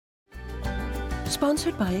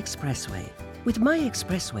Sponsored by Expressway. With My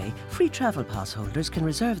Expressway, free travel pass holders can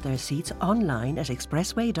reserve their seats online at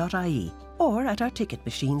expressway.ie or at our ticket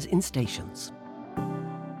machines in stations.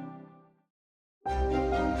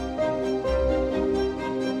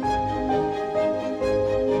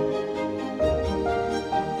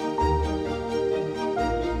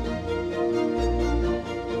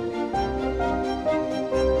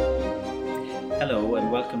 Hello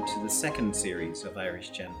and welcome to the second series of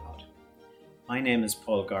Irish GenPod. My name is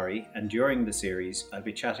Paul Gorry, and during the series I'll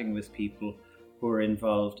be chatting with people who are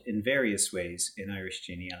involved in various ways in Irish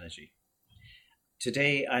genealogy.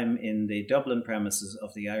 Today I'm in the Dublin premises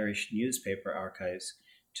of the Irish Newspaper Archives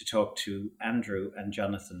to talk to Andrew and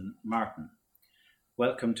Jonathan Martin.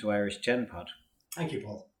 Welcome to Irish GenPod. Thank you,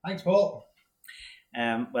 Paul. Thanks, Paul.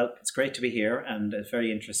 Well, it's great to be here, and it's very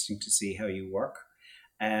interesting to see how you work.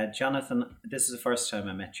 Jonathan, this is the first time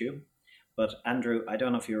I met you. But Andrew, I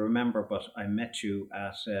don't know if you remember, but I met you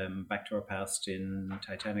at Back to Our Past in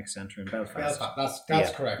Titanic Centre in Belfast.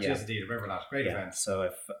 That's correct. Yes, indeed. I remember that. Great event. So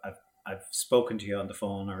I've spoken to you on the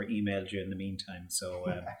phone or emailed you in the meantime. So,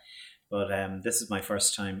 but this is my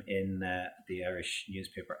first time in the Irish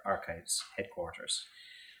Newspaper Archives headquarters.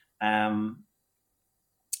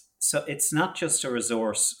 So it's not just a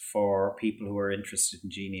resource for people who are interested in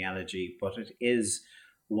genealogy, but it is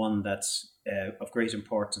one that's of great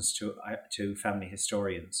importance to family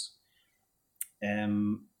historians.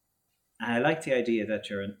 I like the idea that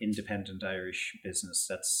you're an independent Irish business.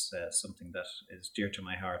 That's something that is dear to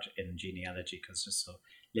my heart in genealogy because there's so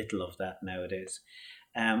little of that nowadays.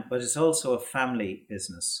 But it's also a family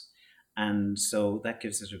business, and so that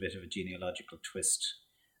gives it a bit of a genealogical twist.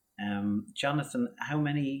 Jonathan, how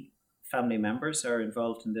many family members are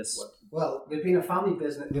involved in this? Well, we've been a family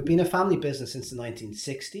business since the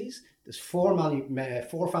 1960s. There's four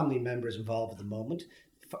family members involved at the moment.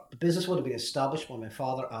 The business would have been established by my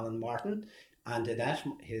father, Alan Martin, and Annette,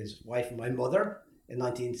 his wife and my mother, in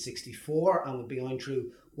 1964, and we've been going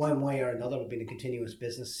through one way or another. We've been a continuous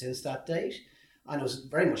business since that date. And it was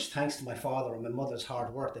very much thanks to my father and my mother's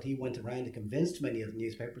hard work that he went around and convinced many of the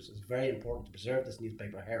newspapers it was very important to preserve this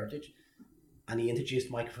newspaper heritage. And he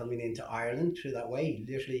introduced microfilming into Ireland through that way.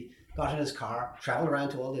 He literally got in his car, travelled around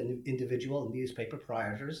to all the individual newspaper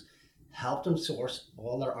proprietors, helped them source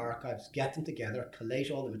all their archives, get them together,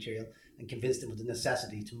 collate all the material, and convince them of the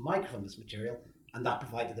necessity to microfilm this material. And that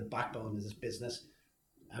provided the backbone of this business.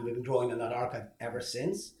 And we've been growing on that archive ever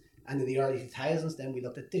since. And in the early 2000s, then we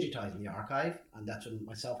looked at digitising the archive. And that's when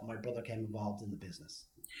myself and my brother came involved in the business.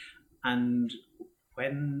 And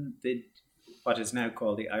when did what is now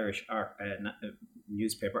called the Irish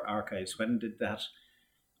Newspaper Archives, when did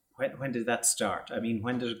that start? I mean,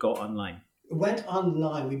 when did it go online? It went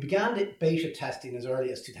online. We began beta testing as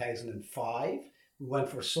early as 2005. We went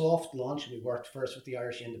for a soft launch, and we worked first with the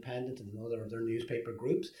Irish Independent and another of their newspaper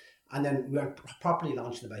groups. And then we went properly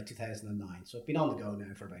launched in about 2009. So it's been on the go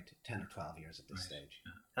now for about 10 or 12 years at this stage.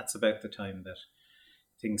 That's about the time that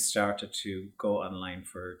things started to go online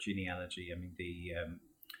for genealogy. I mean, the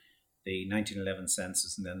 1911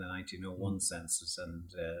 census and then the 1901 census,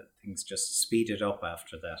 and things just speeded up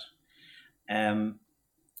after that.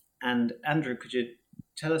 And Andrew, could you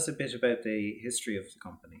tell us a bit about the history of the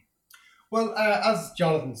company? Well, as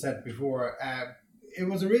Jonathan said before, it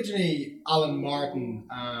was originally Alan Martin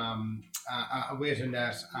with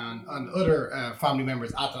Annette and other family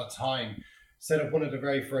members at that time set up one of the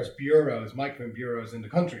very first bureaus, microfilm bureaus in the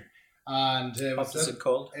country. And what was it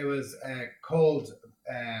called? It was called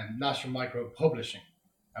National Micro Publishing,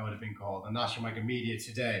 that would have been called, and National Micro Media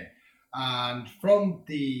today. And from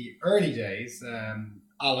the early days,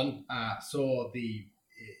 Alan saw the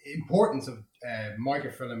importance of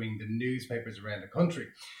microfilming the newspapers around the country.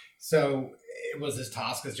 So it was his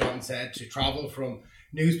task, as John said, to travel from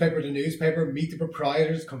newspaper to newspaper, meet the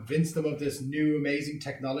proprietors, convince them of this new amazing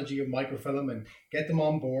technology of microfilm and get them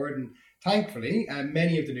on board. And thankfully,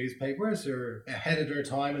 many of the newspapers are ahead of their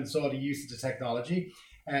time and saw the use of the technology,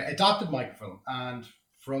 adopted microfilm. And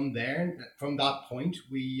from that point,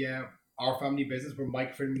 our family business were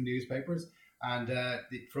microfilming newspapers. And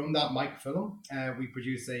from that microfilm, we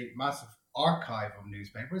produced a massive archive of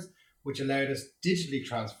newspapers, which allowed us digitally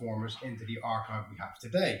transform it into the archive we have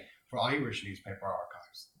today for Irish newspaper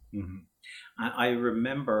archives. Mm-hmm. I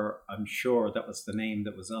remember, I'm sure that was the name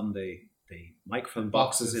that was on the microfilm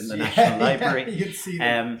boxes in the National Library. You'd see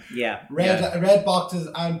them. Red Red boxes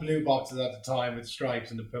and blue boxes at the time with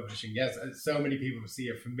stripes in the publishing. Yes, so many people would see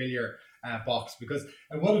a familiar box because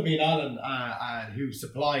it would have been Alan who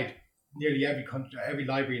supplied nearly every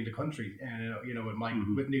library in the country,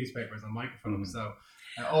 with newspapers and microfilm. So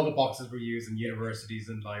All the boxes were used in universities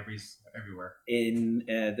and libraries everywhere. In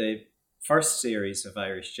the first series of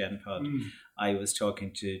Irish Gen Pod, I was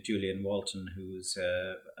talking to Julian Walton, who's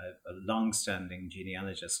a long-standing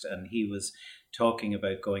genealogist, and he was talking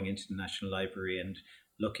about going into the National Library and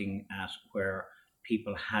looking at where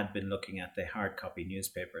people had been looking at the hard copy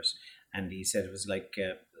newspapers, and he said it was like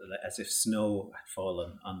as if snow had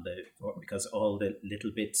fallen on because all the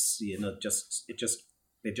little bits,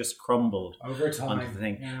 they just crumbled over time onto the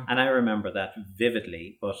thing. Yeah. And I remember that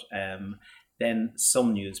vividly, but then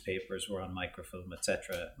some newspapers were on microfilm,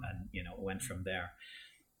 etc., and went from there.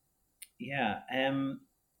 Yeah, and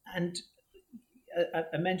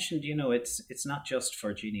I mentioned, it's not just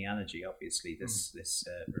for genealogy. Obviously, this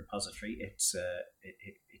repository, it's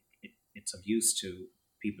of use to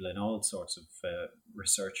people in all sorts of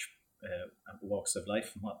research walks of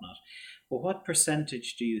life and whatnot. But what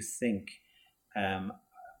percentage do you think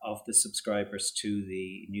of the subscribers to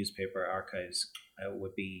the newspaper archives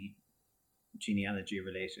would be genealogy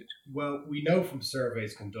related? Well, we know from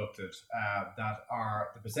surveys conducted that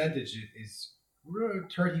the percentage is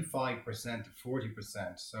 35% to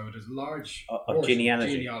 40%. So there's a large of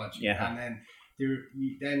genealogy. Yeah. And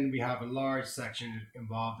then we have a large section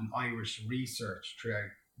involved in Irish research throughout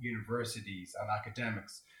universities and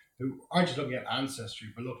academics who aren't just looking at ancestry,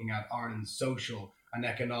 but looking at Ireland's social and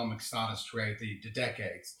economic status throughout the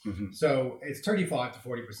decades. Mm-hmm. So it's 35 to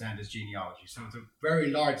 40% is genealogy. So it's a very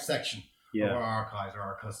large section of our archives or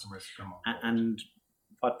our customers come on. And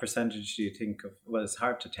what percentage do you think of? Well, it's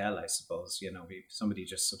hard to tell, I suppose. If somebody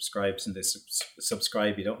just subscribes and they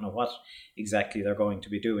subscribe, you don't know what exactly they're going to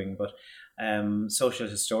be doing. But social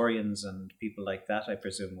historians and people like that, I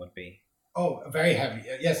presume, would be. Oh, very heavy.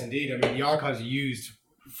 Yes, indeed. I mean, the archives are used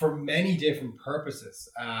for many different purposes.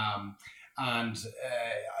 And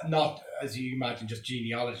not, as you imagine, just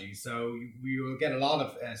genealogy. So we will get a lot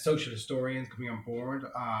of social historians coming on board,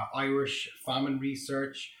 Irish famine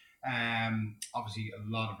research, obviously a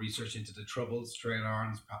lot of research into the Troubles throughout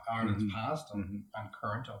Ireland's past and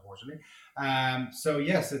current, unfortunately. So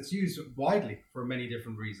yes, it's used widely for many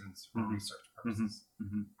different reasons for research purposes.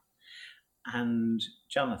 And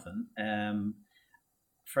Jonathan,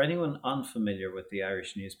 for anyone unfamiliar with the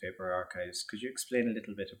Irish newspaper archives, could you explain a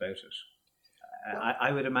little bit about it?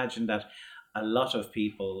 I would imagine that a lot of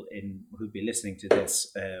people who'd be listening to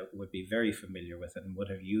this would be very familiar with it and would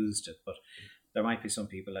have used it, but there might be some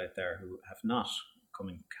people out there who have not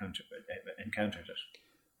encountered it.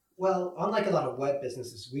 Well, unlike a lot of web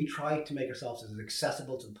businesses, we try to make ourselves as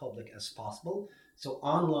accessible to the public as possible. So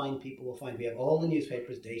online, people will find we have all the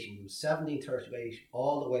newspapers dating from 1738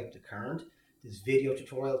 all the way up to current. There's video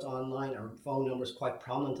tutorials online. Our phone number is quite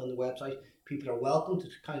prominent on the website. People are welcome to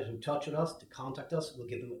kind of in touch with us, to contact us. We'll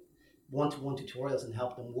give them one-to-one tutorials and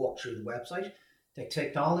help them walk through the website. The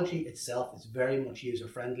technology itself is very much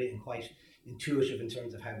user-friendly and quite intuitive in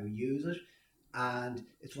terms of how we use it. And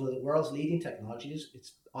it's one of the world's leading technologies.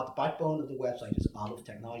 It's at the backbone of the website is Olive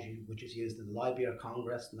technology, which is used in the Library of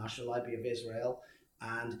Congress, National Library of Israel,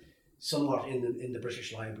 and somewhat in the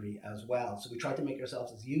British Library as well. So we try to make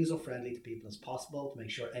ourselves as user-friendly to people as possible to make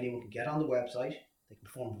sure anyone can get on the website. They can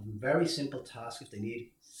perform a very simple task if they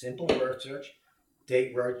need simple word search,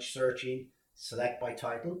 date word searching, select by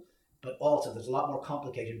title, but also there's a lot more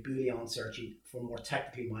complicated Boolean searching for more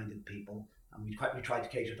technically minded people, and we try to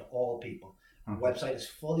cater to all people. Our website is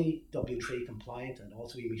fully W3 compliant, and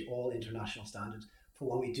also we meet all international standards for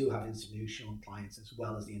when we do have institutional clients as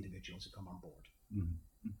well as the individuals who come on board.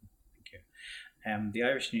 Thank you. The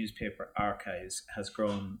Irish newspaper archives has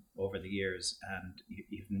grown over the years, and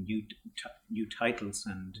even new titles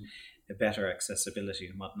and a better accessibility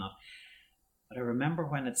and whatnot. But I remember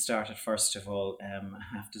when it started, first of all,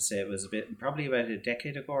 I have to say it was probably about a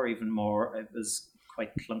decade ago or even more. It was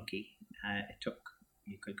quite clunky.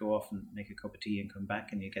 You could go off and make a cup of tea and come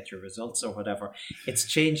back and you get your results or whatever. It's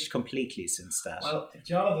changed completely since that. Well,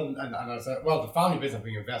 Jonathan, and as the family business have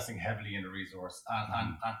been investing heavily in the resource,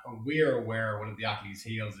 and we're aware one of the Achilles'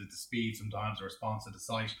 heels is the speed sometimes the response to the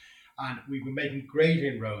site. And we've been making great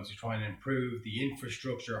inroads to try and improve the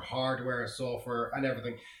infrastructure, hardware, software, and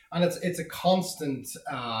everything. And it's a constant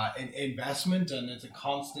investment, and it's a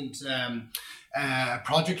constant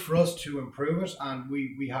project for us to improve it. And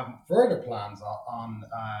we have further plans on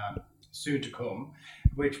soon to come,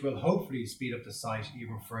 which will hopefully speed up the site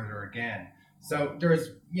even further again. So there's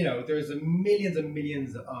millions and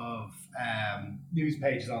millions of news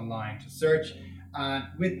pages online to search. And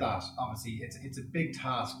with that, obviously, it's a big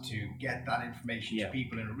task to get that information to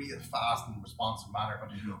people in a real fast and responsive manner.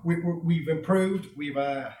 But we've improved. We've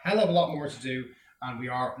a hell of a lot more to do, and we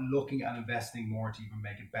are looking and investing more to even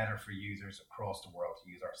make it better for users across the world to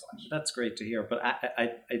use our site. That's great to hear. But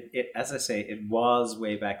as I say, it was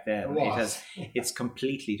way back then. It's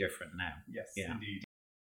completely different now. Yes, yeah.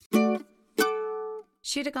 Indeed.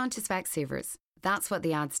 Should have gone to Specsavers. That's what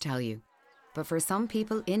the ads tell you. But for some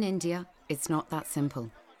people in India, it's not that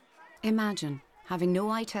simple. Imagine having no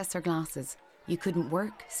eye tests or glasses. You couldn't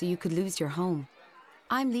work, so you could lose your home.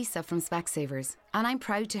 I'm Lisa from Specsavers, and I'm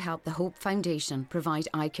proud to help the Hope Foundation provide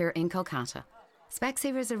eye care in Kolkata.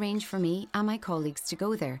 Specsavers arranged for me and my colleagues to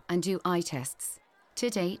go there and do eye tests. To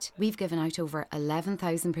date, we've given out over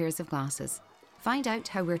 11,000 pairs of glasses. Find out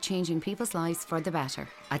how we're changing people's lives for the better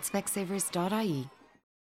at specsavers.ie.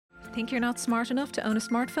 Think you're not smart enough to own a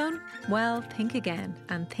smartphone? Well, think again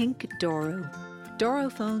and think Doro. Doro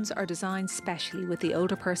phones are designed specially with the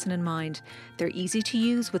older person in mind. They're easy to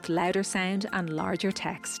use with louder sound and larger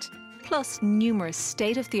text. Plus numerous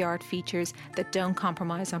state-of-the-art features that don't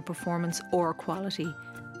compromise on performance or quality.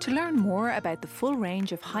 To learn more about the full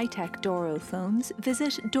range of high-tech Doro phones,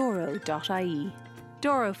 visit doro.ie.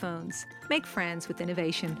 Doro phones. Make friends with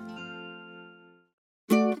innovation.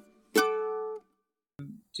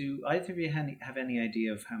 Do either of you have any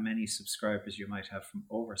idea of how many subscribers you might have from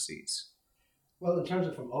overseas? Well, in terms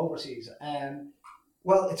of from overseas,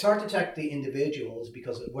 well, it's hard to check the individuals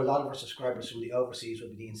because a lot of our subscribers from the overseas will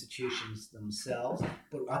be the institutions themselves.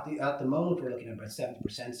 But at the moment, we're looking at about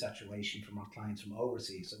 70% saturation from our clients from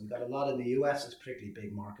overseas. So we've got a lot in the US. It's a particularly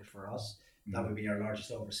big market for us. That would be our largest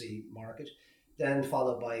overseas market. Then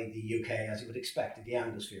followed by the UK, as you would expect, the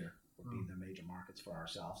Anglosphere would be the major markets for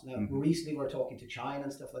ourselves. Now, recently we're talking to China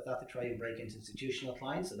and stuff like that to try and break into institutional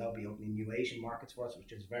clients. So that'll be opening new Asian markets for us,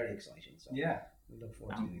 which is very exciting. So yeah, we look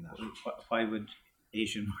forward to doing that. Why would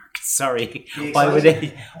Asian markets? Sorry, why would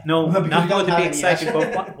they? No, well, not would they be excited,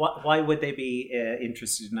 but why would they be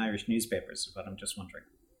interested in Irish newspapers? But I'm just wondering.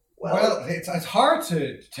 Well, it's hard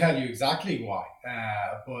to tell you exactly why,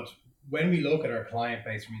 but when we look at our client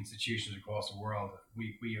base from institutions across the world,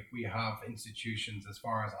 we have institutions as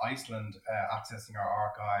far as Iceland accessing our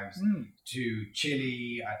archives, to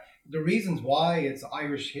Chile. The reasons why, it's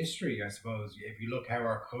Irish history, I suppose. If you look how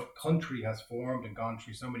our country has formed and gone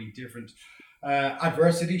through so many different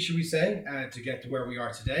adversity, should we say, to get to where we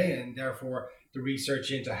are today, and therefore the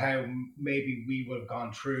research into how maybe we would have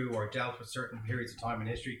gone through or dealt with certain periods of time in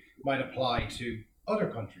history might apply to other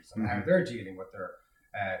countries and how they're dealing with their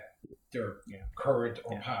current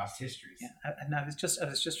or past histories. Yeah, and I was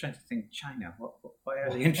just trying to think. China. Why are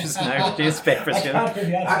they interested in Irish newspapers?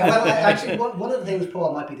 Well, actually, one of the things,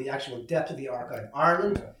 Paul, might be the actual depth of the archive.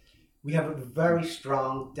 Ireland, we have a very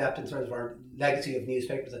strong depth in terms of our legacy of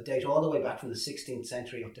newspapers that date all the way back from the 16th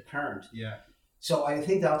century up to current. Yeah. So I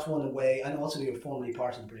think that's one way, and also we were formerly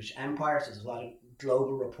part of the British Empire, so there's a lot of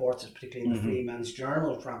global reports, particularly in the Freeman's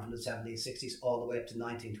Journal from the 1760s all the way up to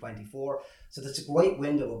 1924. So that's a great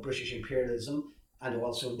window of British imperialism and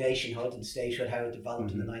also nationhood and statehood, how it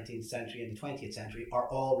developed in the 19th century and the 20th century, are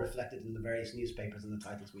all reflected in the various newspapers and the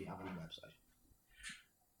titles we have on the website.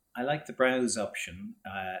 I like the browse option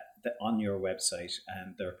on your website,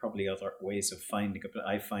 and there are probably other ways of finding it, but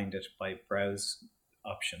I find it by browse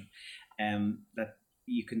option, that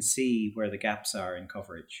you can see where the gaps are in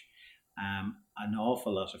coverage. An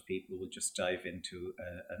awful lot of people will just dive into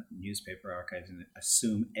a newspaper archive and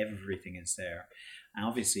assume everything is there. And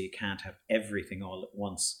obviously, you can't have everything all at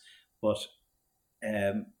once, but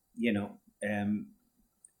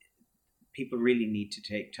people really need to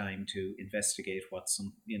take time to investigate what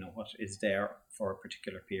is there for a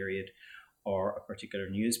particular period or a particular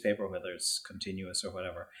newspaper, whether it's continuous or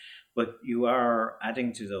whatever. But you are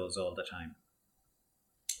adding to those all the time.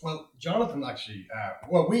 Well, Jonathan, actually,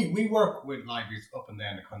 we work with libraries up and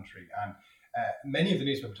down the country, and many of the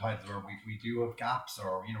newspaper titles where we do have gaps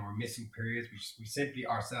or we're missing periods which we simply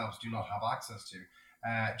ourselves do not have access to.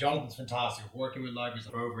 Jonathan's fantastic, working with libraries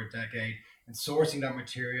for over a decade and sourcing that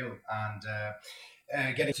material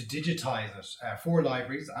and getting to digitize it for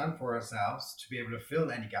libraries and for ourselves to be able to fill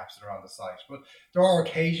any gaps that are on the site. But there are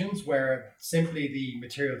occasions where simply the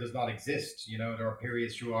material does not exist. There are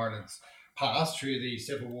periods through Ireland's past, through the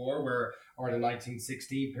Civil War or the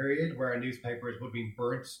 1916 period, where newspapers would have been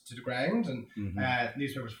burnt to the ground, and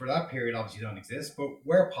newspapers for that period obviously don't exist. But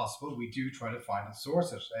where possible, we do try to find and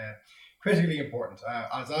source it. Critically important.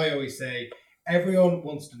 As I always say, everyone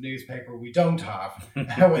wants the newspaper we don't have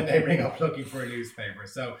when they ring up looking for a newspaper.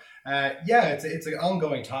 So it's an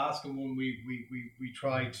ongoing task, and when we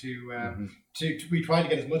try to we try to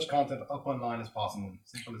get as much content up online as possible.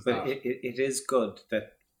 Simple as that. But it is good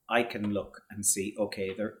that I can look and see,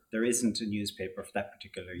 okay, there isn't a newspaper for that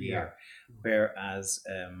particular year, whereas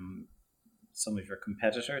some of your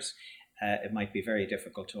competitors, it might be very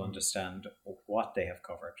difficult to understand what they have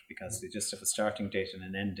covered, because they just have a starting date and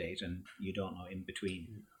an end date, and you don't know in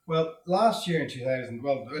between. Well, last year in I think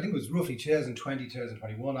it was roughly 2020,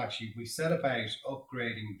 2021, actually, we set about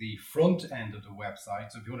upgrading the front end of the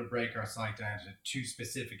website. So if you want to break our site down into two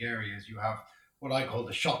specific areas, you have what I call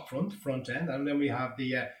the shop front end, and then we have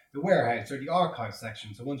the warehouse or the archive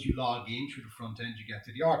section. So once you log in through the front end, you get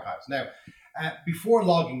to the archives. Now, before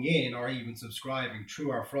logging in or even subscribing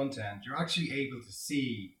through our front end, you're actually able to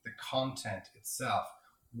see the content itself,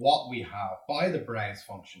 what we have by the browse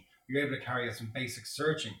function. You're able to carry out some basic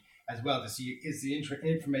searching as well to see is the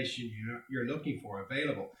information you're looking for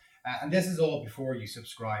available. And this is all before you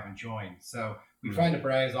subscribe and join. So we find the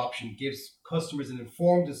browse option gives customers an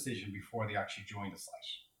informed decision before they actually join the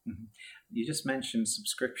site. Mm-hmm. You just mentioned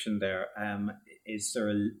subscription there. Is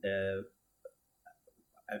there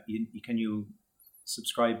can you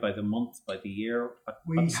subscribe by the month, by the year?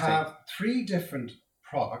 We have 3 different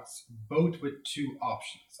products, both with 2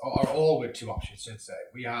 options, or all with 2 options, I should say.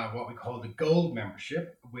 We have what we call the Gold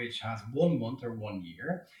membership, which has 1 month or 1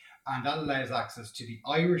 year, and that allows access to the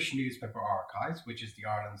Irish Newspaper Archives, which is the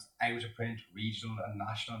Ireland's out-of-print, regional and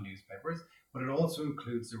national newspapers, but it also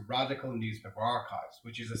includes the Radical Newspaper Archives,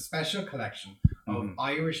 which is a special collection of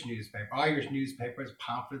Irish newspapers,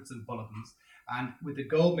 pamphlets and bulletins. And with the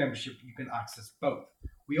Gold membership, you can access both.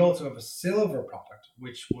 We also have a Silver product,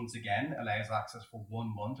 which once again allows access for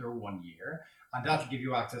 1 month or 1 year. And that'll give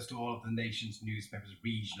you access to all of the nation's newspapers,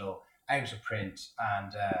 regional, out of print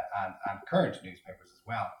and current newspapers as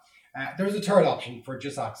well. There's a third option for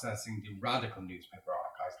just accessing the Radical Newspaper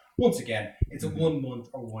Archives. Once again, it's a 1 month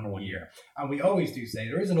or 1 year. And we always do say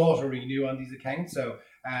there is an auto-renew on these accounts, so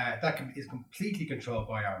that is completely controlled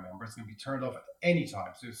by our members. It's going to be turned off at any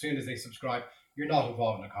time. So as soon as they subscribe, you're not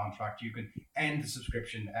involved in a contract. You can end the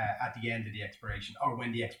subscription at the end of the expiration or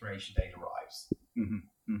when the expiration date arrives.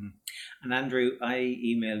 Mm-hmm. Mm-hmm. And Andrew, I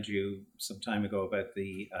emailed you some time ago about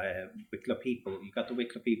the Wicklow People. You got the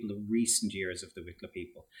Wicklow People, the recent years of the Wicklow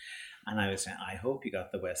People. And I was saying, I hope you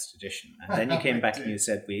got the West edition. And then you came back and you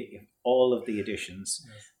said, all of the editions,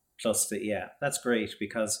 plus that's great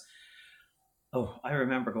because, I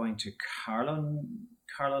remember going to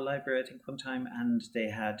Carlow Library, I think, one time, and they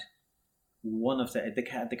had one of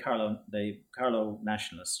the Carlow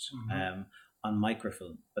Nationalist on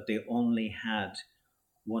microfilm, but they only had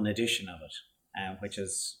one edition of it, which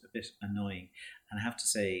is a bit annoying. And I have to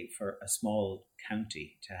say, for a small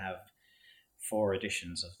county to have 4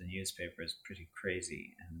 editions of the newspaper is pretty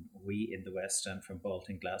crazy. And we in the West, I'm from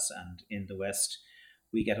Baltinglass, and in the West,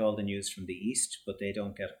 we get all the news from the East, but they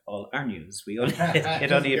don't get all our news. We only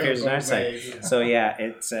it only appears on our side. Yeah. So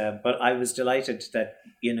it's. But I was delighted that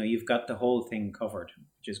you've got the whole thing covered,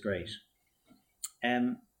 which is great.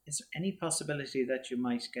 Is there any possibility that you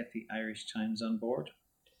might get the Irish Times on board?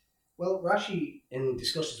 Well, we're actually in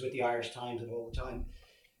discussions with the Irish Times all the time.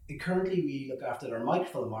 And currently, we look after their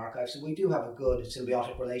microfilm archive, so we do have a good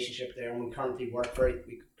symbiotic relationship there, and we currently work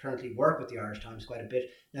with the Irish Times quite a bit.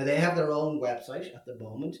 Now, they have their own website at the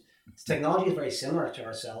moment. Its technology is very similar to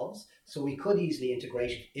ourselves, so we could easily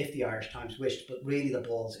integrate it if the Irish Times wished, but really the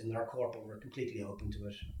ball's in their court, but we're completely open to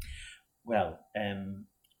it. Well,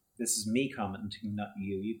 this is me commenting, not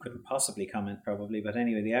you. You couldn't possibly comment probably, but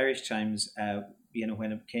anyway, the Irish Times,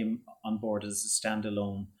 when it came on board as a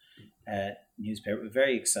standalone newspaper,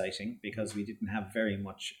 very exciting because we didn't have very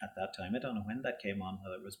much at that time. I don't know when that came on,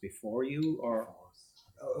 whether it was before you or...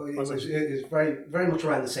 It was very, very much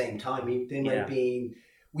around the same time. They might have been...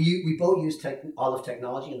 We both used Olive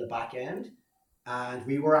Technology in the back end, and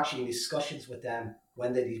we were actually in discussions with them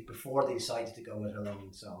before they decided to go with it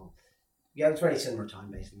alone. So, it was very similar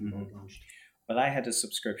time, basically, we both launched. Well, I had a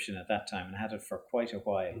subscription at that time and had it for quite a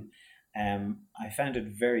while. I found it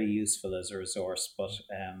very useful as a resource, but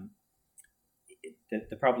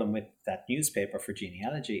the problem with that newspaper for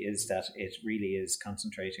genealogy is that it really is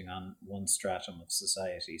concentrating on one stratum of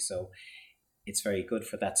society. So it's very good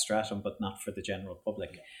for that stratum, but not for the general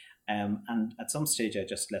public. And at some stage, I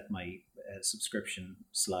just let my subscription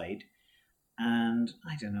slide. And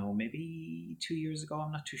I don't know, maybe 2 years ago,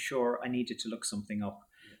 I'm not too sure, I needed to look something up.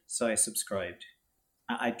 So I subscribed.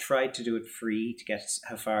 I tried to do it free to get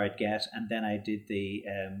how far I'd get, and then I did the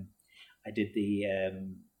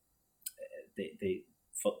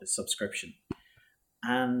subscription,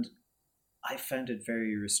 and I found it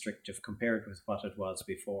very restrictive compared with what it was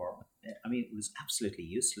before. I mean, it was absolutely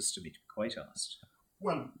useless to me, to be quite honest.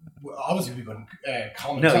 Well, obviously we couldn't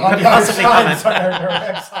comment on the website,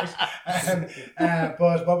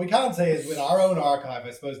 but what we can say is with our own archive, I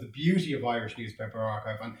suppose the beauty of Irish Newspaper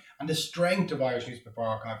Archive and the strength of Irish Newspaper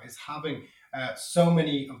Archive is having so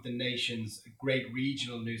many of the nation's great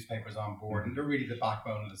regional newspapers on board, and they're really the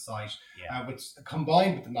backbone of the site. Which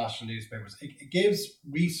combined with the national newspapers, it gives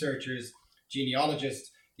researchers,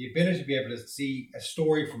 genealogists, the ability to be able to see a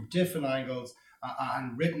story from different angles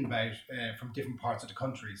and written about from different parts of the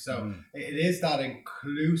country. So it is that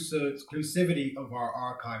inclusivity of our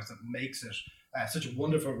archives that makes it such a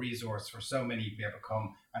wonderful resource for so many to be able to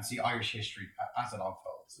come and see Irish history as it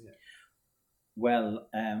unfolds. Yeah. Well,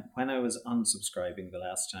 when I was unsubscribing the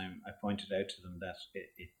last time, I pointed out to them that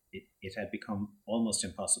it had become almost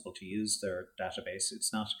impossible to use their database.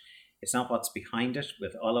 It's not what's behind it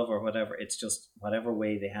with Olive or whatever. It's just whatever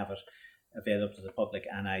way they have it available to the public.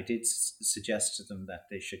 And I did suggest to them that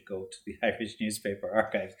they should go to the Irish Newspaper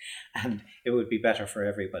Archive, and it would be better for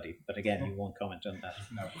everybody. But again, you won't comment on that.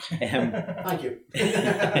 No. Thank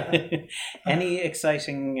you. Any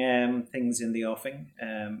exciting things in the offing?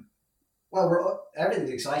 Well, everything's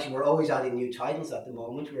exciting. We're always adding new titles at the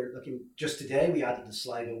moment. We're looking, just today we added the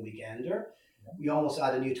Sligo Weekender. We almost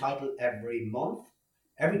add a new title every month.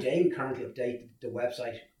 Every day we currently update the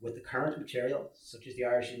website with the current material, such as the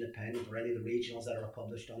Irish Independent or any of the regionals that are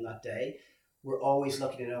published on that day. We're always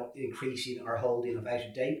looking at increasing our holding of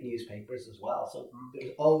out-of-date newspapers as well. So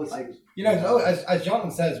there's always things. As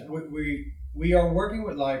Jonathan says, we are working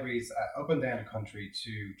with libraries up and down the country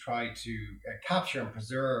to try to capture and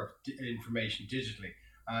preserve information digitally.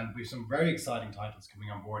 And we have some very exciting titles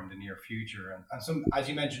coming on board in the near future. And some, as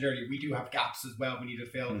you mentioned earlier, we do have gaps as well. We need to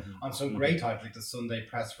fill on some great titles, like the Sunday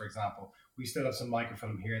Press, for example. We still have some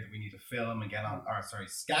microfilm here that we need to film and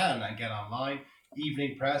scan and get online.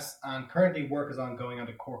 Evening Press, and currently work is ongoing on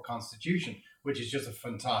the Cork Constitution, which is just a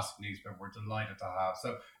fantastic newspaper we're delighted to have.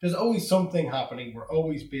 So there's always something happening. We're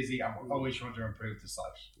always busy and we're always trying to improve the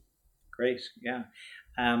site. Great, yeah.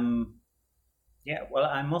 Well,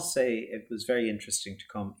 I must say it was very interesting to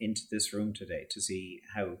come into this room today to see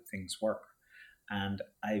how things work. And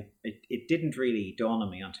it didn't really dawn on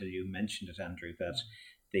me until you mentioned it, Andrew, that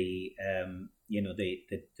the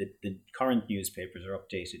current newspapers are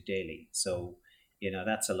updated daily. So,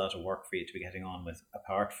 that's a lot of work for you to be getting on with,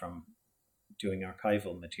 apart from doing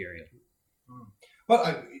archival material.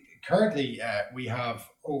 Well, currently we have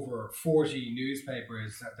over 40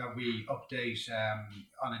 newspapers that we update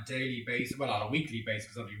on a daily basis, well, on a weekly basis,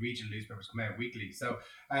 because obviously regional newspapers come out weekly. So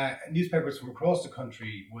newspapers from across the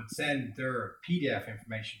country would send their PDF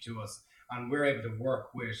information to us, and we're able to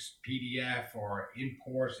work with PDF or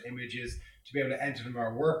import images to be able to enter them in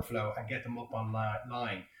our workflow and get them up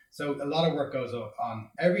online. So a lot of work goes on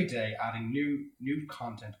every day, adding new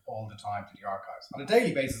content all the time to the archives on a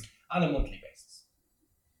daily basis and a monthly basis.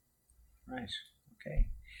 Right. Okay.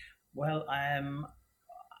 Well,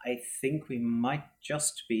 I think we might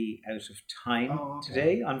just be out of time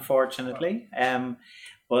today, unfortunately.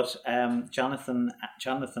 But Jonathan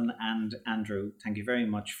and Andrew, thank you very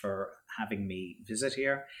much for having me visit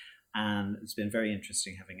here, and it's been very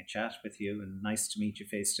interesting having a chat with you, and nice to meet you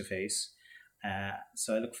face to face.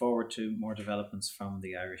 So I look forward to more developments from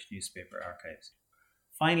the Irish Newspaper Archives.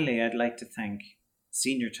 Finally, I'd like to thank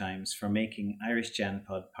Senior Times for making Irish Gen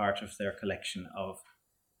Pod part of their collection of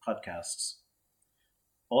podcasts.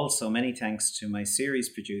 Also, many thanks to my series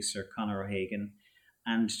producer, Conor O'Hagan,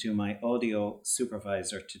 and to my audio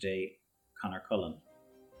supervisor today, Conor Cullen.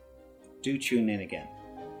 Do tune in again.